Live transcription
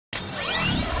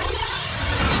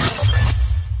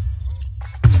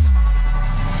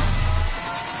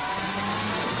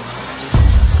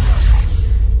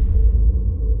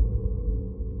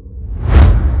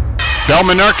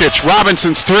Belman Nurkic,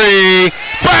 Robinson's three,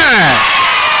 bang!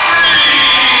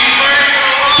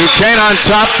 Duquesne on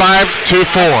top,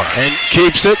 5-2-4, and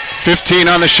keeps it. 15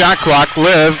 on the shot clock.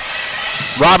 Liv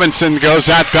Robinson goes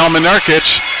at Belman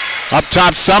Nurkic. Up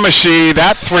top, Samashi.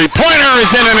 That three-pointer is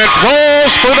in, and it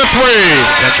rolls for the three.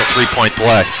 Potential three-point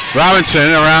play. Robinson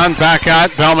around, back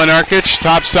at Belman Nurkic.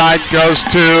 Top side goes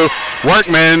to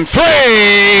Workman.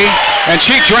 Three! And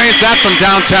she drains that from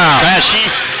downtown.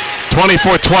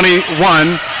 24-21.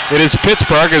 It is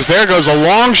Pittsburgh, as there goes a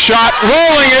long shot,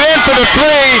 rolling it in for the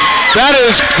three. That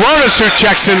is Gronis who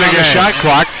checks in the shot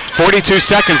clock. 42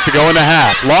 seconds to go in the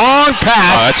half. Long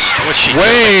pass,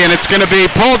 way, and it's going to be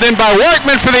pulled in by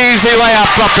Workman for the easy layup,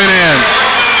 up and in.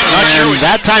 Not sure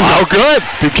that time, no good.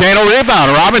 Duquesne will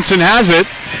rebound. Robinson has it.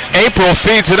 April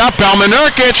feeds it up. Belman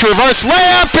Nurkic, reverse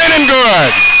layup, in and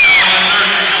good.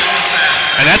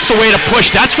 And that's the way to push.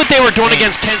 That's what they were doing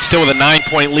against Kent, still with a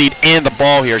 9-point lead and the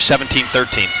ball here, 17-13.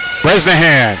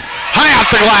 Bresnahan, high off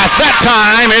the glass. That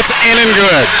time, it's in and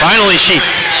good. Finally, she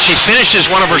finishes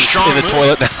one of her strong in the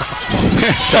toilet now.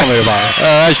 Tell me about it.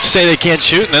 I say they can't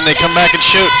shoot, and then they come back and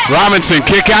shoot. Robinson,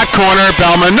 kick out corner.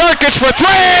 Belman Nurkic for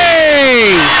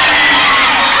three!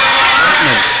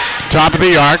 Top of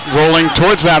the arc, rolling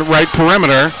towards that right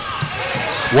perimeter.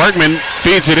 Workman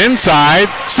feeds it inside.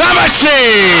 Samashi!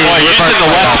 Boy, using the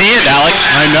left hand, Alex.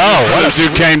 I know. What a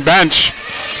Duquesne bench.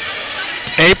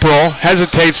 April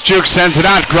hesitates. Juke sends it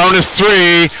out. Gronis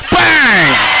three.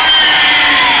 Bang!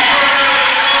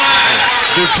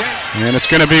 And it's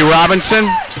going to be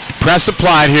Robinson. Press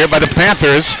applied here by the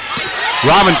Panthers.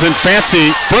 Robinson,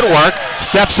 fancy footwork.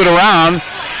 Steps it around.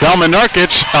 Belman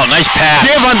Nurkic. Oh, nice pass.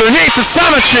 Give underneath to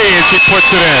Samashi, and she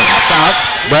puts it in.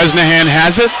 Bresnahan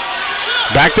has it.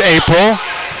 Back to April.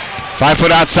 5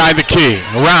 foot outside the key.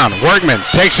 Around. Workman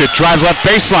takes it. Drives left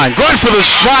baseline. Going for the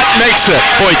shot. Makes it.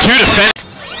 Boy, two defense.